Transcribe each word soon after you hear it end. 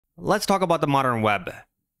Let's talk about the modern web.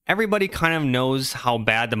 Everybody kind of knows how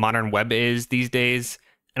bad the modern web is these days,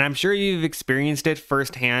 and I'm sure you've experienced it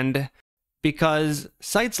firsthand, because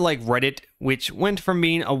sites like Reddit, which went from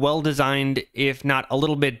being a well-designed, if not a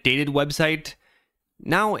little bit dated website,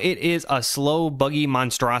 now it is a slow, buggy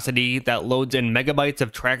monstrosity that loads in megabytes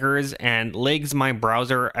of trackers and lags my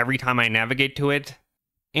browser every time I navigate to it.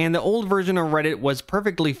 And the old version of Reddit was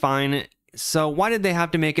perfectly fine, so why did they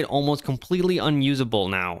have to make it almost completely unusable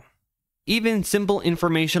now? Even simple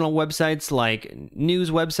informational websites like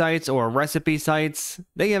news websites or recipe sites,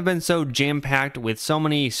 they have been so jam-packed with so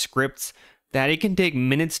many scripts that it can take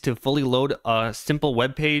minutes to fully load a simple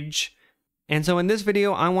web page. And so in this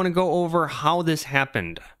video, I want to go over how this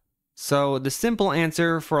happened. So the simple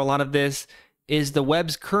answer for a lot of this is the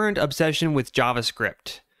web's current obsession with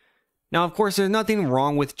JavaScript. Now, of course, there's nothing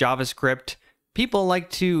wrong with JavaScript. People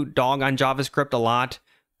like to dog on JavaScript a lot,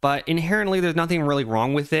 but inherently there's nothing really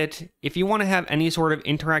wrong with it. If you want to have any sort of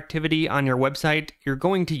interactivity on your website, you're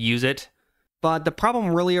going to use it. But the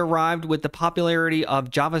problem really arrived with the popularity of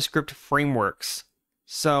JavaScript frameworks.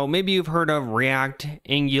 So maybe you've heard of React,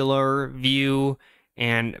 Angular, Vue,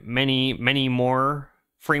 and many more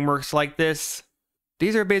frameworks like this.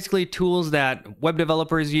 These are basically tools that web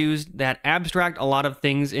developers use that abstract a lot of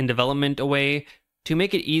things in development away to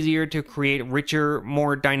make it easier to create richer,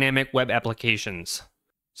 more dynamic web applications.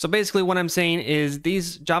 So basically what I'm saying is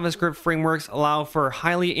these JavaScript frameworks allow for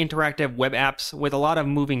highly interactive web apps with a lot of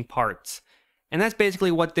moving parts. And that's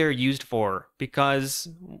basically what they're used for, because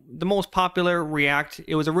the most popular, React,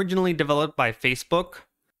 it was originally developed by Facebook.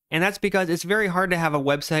 And that's because it's very hard to have a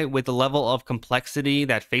website with the level of complexity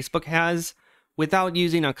that Facebook has without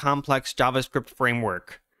using a complex JavaScript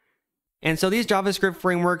framework. And so these JavaScript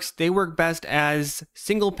frameworks, they work best as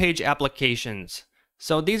single-page applications.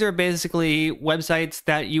 So these are basically websites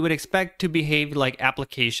that you would expect to behave like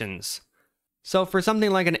applications. So for something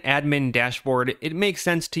like an admin dashboard, it makes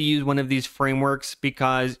sense to use one of these frameworks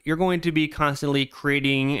because you're going to be constantly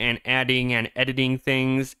creating and adding and editing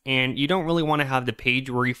things, and you don't really want to have the page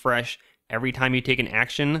refresh every time you take an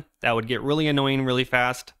action. That would get really annoying really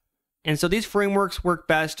fast. And so these frameworks work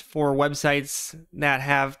best for websites that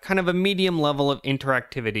have kind of a medium level of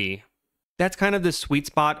interactivity. That's kind of the sweet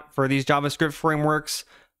spot for these JavaScript frameworks,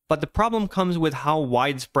 but the problem comes with how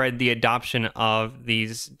widespread the adoption of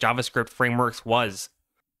these JavaScript frameworks was.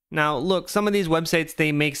 Now, look, some of these websites,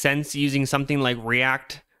 they make sense using something like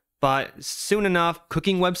React, but soon enough,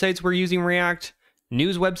 cooking websites were using React,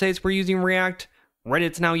 news websites were using React,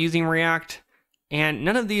 Reddit's now using React, and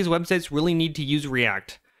none of these websites really need to use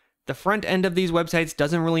React. The front end of these websites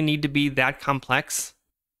doesn't really need to be that complex.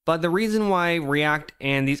 But the reason why React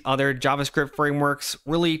and these other JavaScript frameworks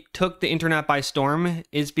really took the internet by storm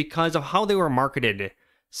is because of how they were marketed.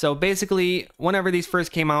 So basically, whenever these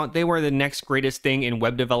first came out, they were the next greatest thing in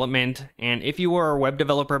web development. And if you were a web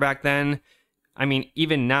developer back then, I mean,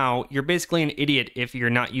 even now, you're basically an idiot if you're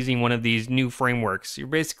not using one of these new frameworks. You're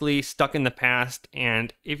basically stuck in the past.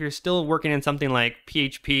 And if you're still working in something like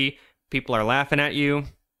PHP, people are laughing at you.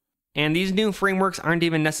 And these new frameworks aren't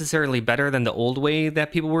even necessarily better than the old way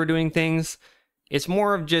that people were doing things. It's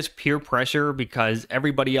more of just peer pressure because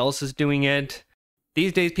everybody else is doing it.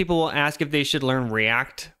 These days, people will ask if they should learn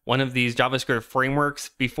React, one of these JavaScript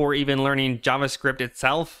frameworks, before even learning JavaScript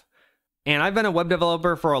itself. And I've been a web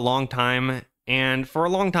developer for a long time, and for a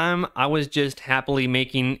long time, I was just happily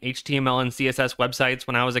making HTML and CSS websites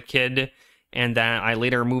when I was a kid, and then I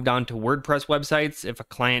later moved on to WordPress websites if a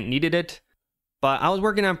client needed it. But I was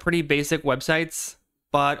working on pretty basic websites.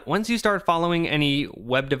 But once you start following any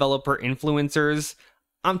web developer influencers,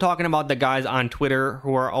 I'm talking about the guys on Twitter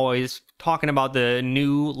who are always talking about the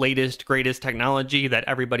new, latest, greatest technology that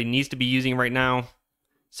everybody needs to be using right now.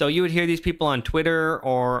 So you would hear these people on Twitter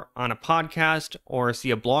or on a podcast or see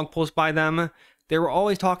a blog post by them. They were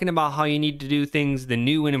always talking about how you need to do things the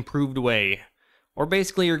new and improved way. Or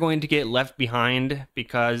basically you're going to get left behind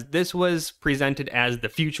because this was presented as the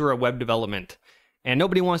future of web development. And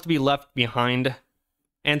nobody wants to be left behind.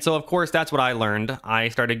 And so of course that's what I learned. I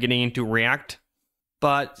started getting into React.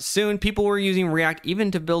 But soon people were using React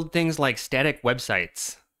even to build things like static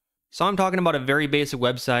websites. So I'm talking about a very basic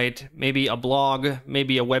website, maybe a blog,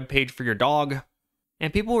 maybe a web page for your dog.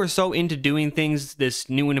 And people were so into doing things this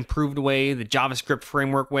new and improved way, the JavaScript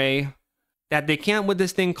framework way, that they came up with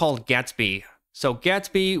this thing called Gatsby. So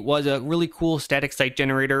Gatsby was a really cool static site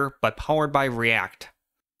generator, but powered by React.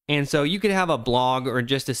 And so you could have a blog or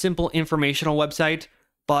just a simple informational website,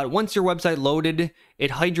 but once your website loaded,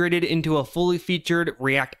 it hydrated into a fully featured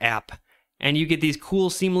React app. And you get these cool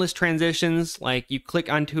seamless transitions, like you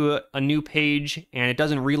click onto a new page and it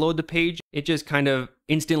doesn't reload the page. It just kind of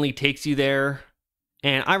instantly takes you there.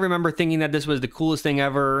 And I remember thinking that this was the coolest thing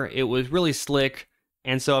ever. It was really slick.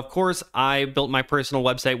 And so, of course, I built my personal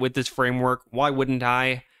website with this framework. Why wouldn't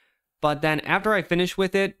I? But then after I finished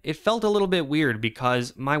with it, it felt a little bit weird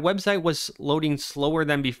because my website was loading slower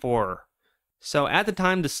than before. So at the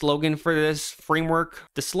time, the slogan for this framework,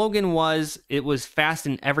 the slogan was, "It was fast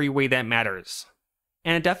in every way that matters."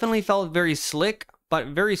 And it definitely felt very slick, but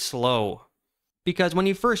very slow. Because when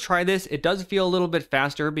you first try this, it does feel a little bit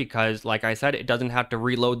faster because, like I said, it doesn't have to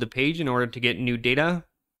reload the page in order to get new data.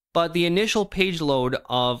 But the initial page load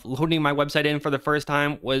of loading my website in for the first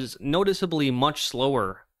time was noticeably much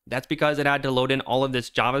slower. That's because it had to load in all of this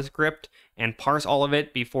JavaScript and parse all of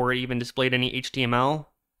it before it even displayed any HTML.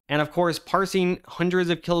 And of course, parsing hundreds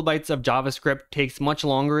of kilobytes of JavaScript takes much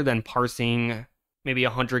longer than parsing maybe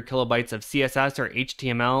 100 kilobytes of CSS or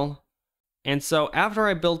HTML. And so after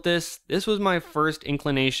I built this was my first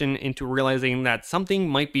inclination into realizing that something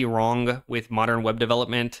might be wrong with modern web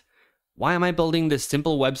development. Why am I building this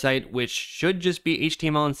simple website which should just be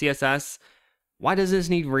HTML and CSS? Why does this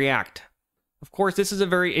need React? Of course, this is a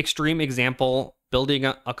very extreme example, building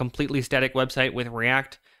a completely static website with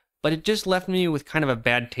React, but it just left me with kind of a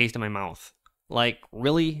bad taste in my mouth. Like,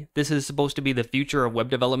 really? This is supposed to be the future of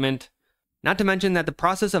web development? Not to mention that the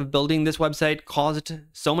process of building this website caused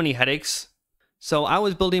so many headaches. So I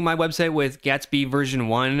was building my website with Gatsby version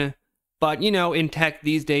 1, but you know, in tech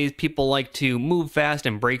these days, people like to move fast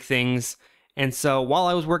and break things. And so while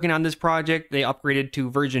I was working on this project, they upgraded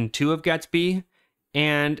to version 2 of Gatsby,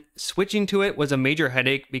 and switching to it was a major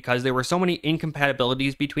headache because there were so many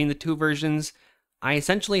incompatibilities between the two versions. I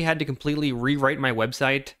essentially had to completely rewrite my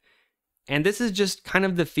website. And this is just kind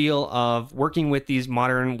of the feel of working with these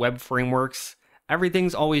modern web frameworks.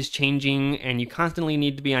 Everything's always changing and you constantly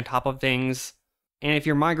need to be on top of things. And if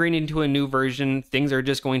you're migrating to a new version, things are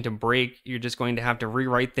just going to break. You're just going to have to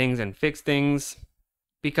rewrite things and fix things.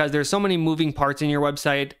 Because there's so many moving parts in your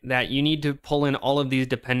website that you need to pull in all of these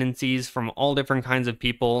dependencies from all different kinds of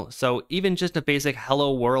people. So even just a basic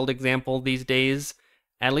hello world example these days,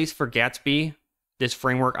 at least for Gatsby, this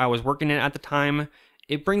framework I was working in at the time,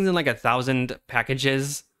 it brings in like 1,000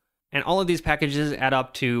 packages. And all of these packages add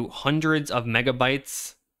up to hundreds of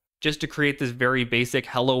megabytes just to create this very basic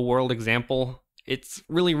hello world example. It's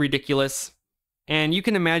really ridiculous. And you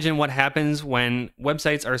can imagine what happens when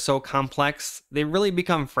websites are so complex. They really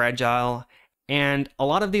become fragile. And a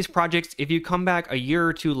lot of these projects, if you come back a year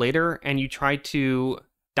or two later and you try to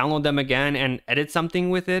download them again and edit something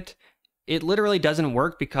with it, it literally doesn't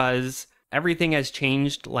work because everything has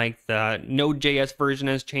changed. Like the Node.js version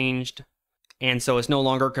has changed. And so it's no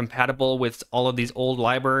longer compatible with all of these old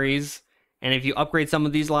libraries. And if you upgrade some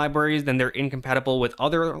of these libraries, then they're incompatible with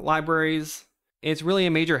other libraries. It's really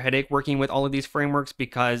a major headache working with all of these frameworks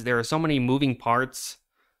because there are so many moving parts.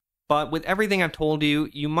 But with everything I've told you,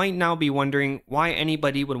 you might now be wondering why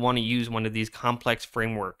anybody would want to use one of these complex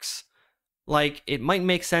frameworks. Like, it might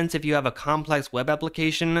make sense if you have a complex web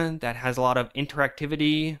application that has a lot of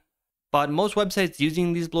interactivity, but most websites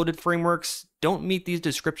using these bloated frameworks don't meet these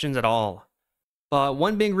descriptions at all. But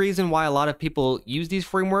one big reason why a lot of people use these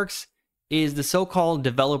frameworks is the so-called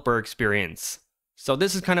developer experience. So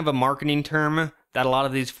this is kind of a marketing term that a lot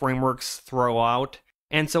of these frameworks throw out.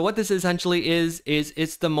 And so what this essentially is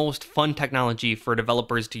it's the most fun technology for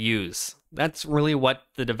developers to use. That's really what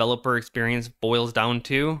the developer experience boils down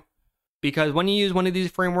to. Because when you use one of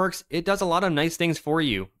these frameworks, it does a lot of nice things for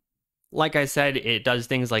you. Like I said, it does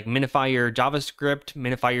things like minify your JavaScript,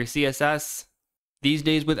 minify your CSS. These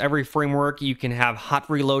days with every framework, you can have hot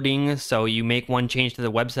reloading, so you make one change to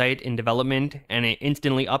the website in development and it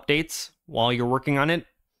instantly updates while you're working on it.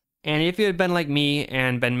 And if you had been like me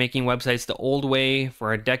and been making websites the old way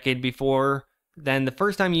for a decade before, then the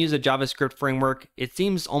first time you use a JavaScript framework, it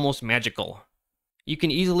seems almost magical. You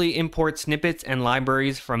can easily import snippets and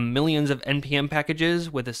libraries from millions of NPM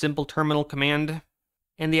packages with a simple terminal command.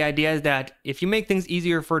 And the idea is that if you make things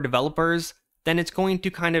easier for developers, then it's going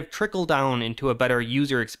to kind of trickle down into a better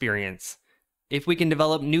user experience. If we can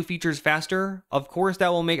develop new features faster, of course that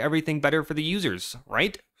will make everything better for the users,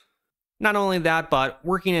 right? Not only that, but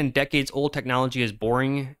working in decades-old technology is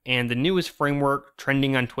boring, and the newest framework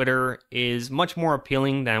trending on Twitter is much more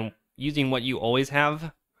appealing than using what you always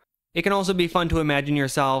have. It can also be fun to imagine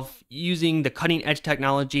yourself using the cutting-edge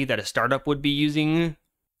technology that a startup would be using.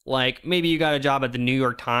 Like, maybe you got a job at the New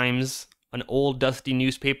York Times, an old dusty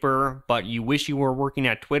newspaper, but you wish you were working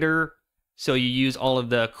at Twitter, so you use all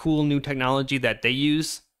of the cool new technology that they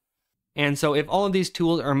use. And so if all of these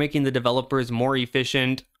tools are making the developers more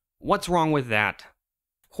efficient, What's wrong with that?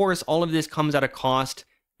 Of course, all of this comes at a cost,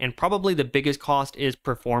 and probably the biggest cost is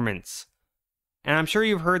performance. And I'm sure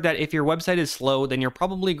you've heard that if your website is slow, then you're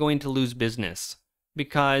probably going to lose business.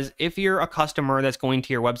 Because if you're a customer that's going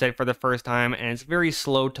to your website for the first time and it's very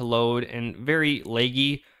slow to load and very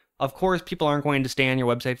laggy, of course people aren't going to stay on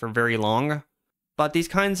your website for very long. But these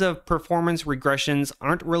kinds of performance regressions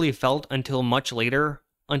aren't really felt until much later,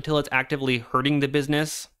 until it's actively hurting the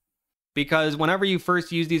business. Because whenever you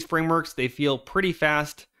first use these frameworks, they feel pretty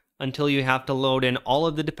fast until you have to load in all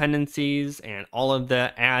of the dependencies and all of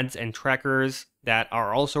the ads and trackers that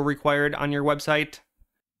are also required on your website.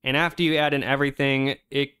 And after you add in everything,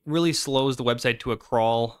 it really slows the website to a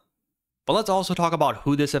crawl. But let's also talk about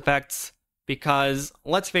who this affects, because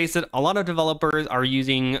let's face it, a lot of developers are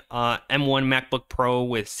using M1 MacBook Pro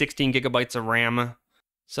with 16 gigabytes of RAM.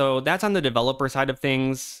 So that's on the developer side of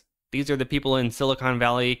things. These are the people in Silicon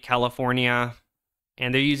Valley, California,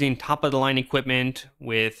 and they're using top-of-the-line equipment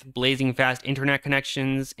with blazing fast internet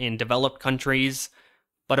connections in developed countries.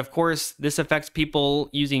 But of course, this affects people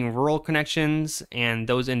using rural connections and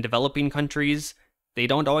those in developing countries. They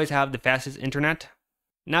don't always have the fastest internet.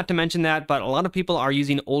 Not to mention that, but a lot of people are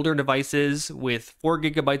using older devices with 4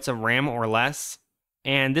 gigabytes of RAM or less.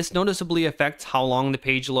 And this noticeably affects how long the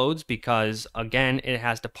page loads because, again, it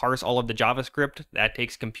has to parse all of the JavaScript. That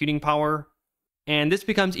takes computing power. And this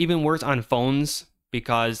becomes even worse on phones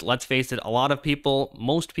because, let's face it, a lot of people,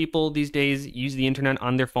 most people these days use the internet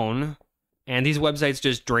on their phone. And these websites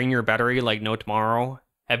just drain your battery like no tomorrow.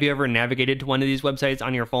 Have you ever navigated to one of these websites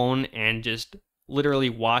on your phone and just literally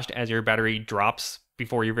watched as your battery drops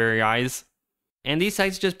before your very eyes? And these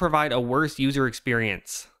sites just provide a worse user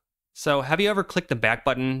experience. So have you ever clicked the back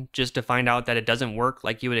button just to find out that it doesn't work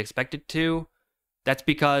like you would expect it to? That's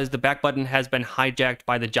because the back button has been hijacked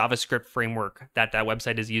by the JavaScript framework that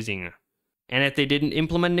website is using. And if they didn't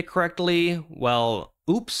implement it correctly, well,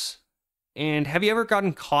 oops. And have you ever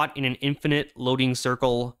gotten caught in an infinite loading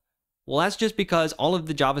circle? Well, that's just because all of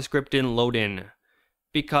the JavaScript didn't load in.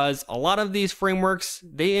 Because a lot of these frameworks,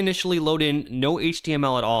 they initially load in no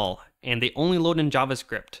HTML at all, and they only load in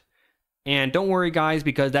JavaScript. And don't worry guys,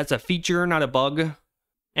 because that's a feature, not a bug.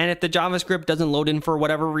 And if the JavaScript doesn't load in for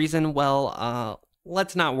whatever reason, well,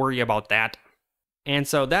 let's not worry about that. And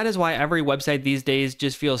so that is why every website these days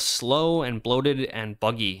just feels slow and bloated and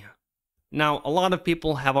buggy. Now, a lot of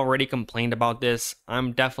people have already complained about this.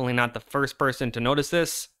 I'm definitely not the first person to notice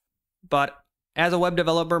this. But as a web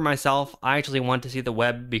developer myself, I actually want to see the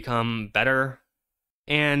web become better.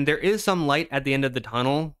 And there is some light at the end of the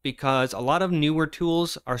tunnel because a lot of newer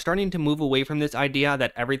tools are starting to move away from this idea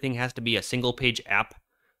that everything has to be a single page app.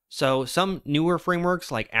 So some newer frameworks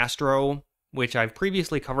like Astro, which I've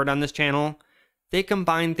previously covered on this channel, they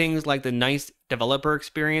combine things like the nice developer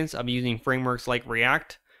experience of using frameworks like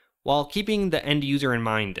React while keeping the end user in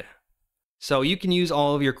mind. So you can use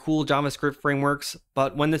all of your cool JavaScript frameworks,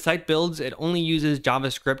 but when the site builds, it only uses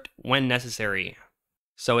JavaScript when necessary.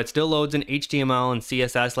 So it still loads in HTML and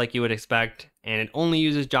CSS like you would expect, and it only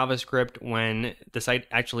uses JavaScript when the site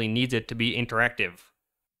actually needs it to be interactive.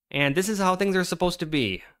 And this is how things are supposed to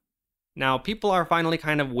be. Now, people are finally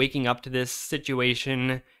kind of waking up to this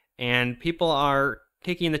situation, and people are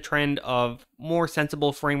taking the trend of more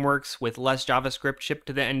sensible frameworks with less JavaScript shipped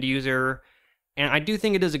to the end user. And I do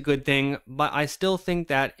think it is a good thing, but I still think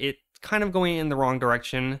that it's kind of going in the wrong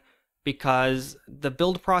direction because the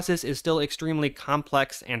build process is still extremely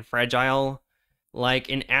complex and fragile. Like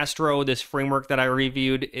in Astro, this framework that I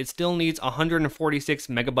reviewed, it still needs 146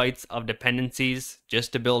 megabytes of dependencies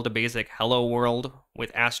just to build a basic hello world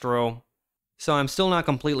with Astro. So I'm still not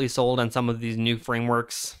completely sold on some of these new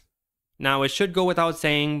frameworks. Now, it should go without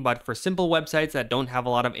saying, but for simple websites that don't have a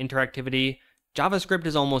lot of interactivity, JavaScript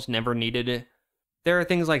is almost never needed. There are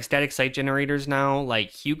things like static site generators now,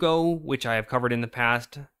 like Hugo, which I have covered in the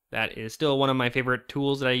past. That is still one of my favorite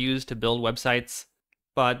tools that I use to build websites.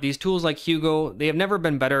 But these tools like Hugo, they have never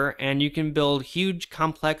been better, and you can build huge,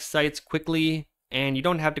 complex sites quickly, and you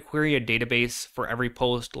don't have to query a database for every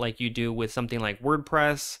post like you do with something like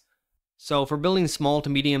WordPress. So for building small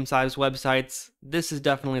to medium-sized websites, this is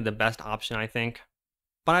definitely the best option, I think.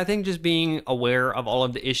 But I think just being aware of all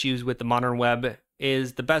of the issues with the modern web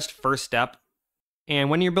is the best first step.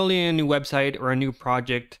 And when you're building a new website or a new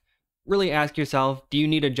project, really ask yourself, do you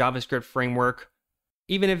need a JavaScript framework?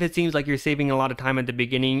 Even if it seems like you're saving a lot of time at the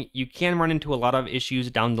beginning, you can run into a lot of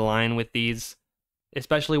issues down the line with these,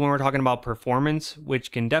 especially when we're talking about performance,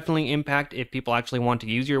 which can definitely impact if people actually want to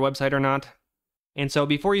use your website or not. And so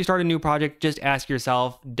before you start a new project, just ask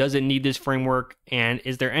yourself, does it need this framework? And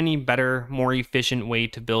is there any better, more efficient way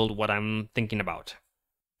to build what I'm thinking about?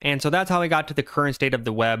 And so that's how I got to the current state of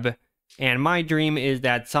the web. And my dream is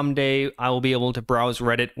that someday I will be able to browse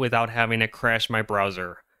Reddit without having to crash my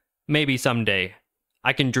browser. Maybe someday.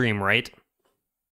 I can dream, right?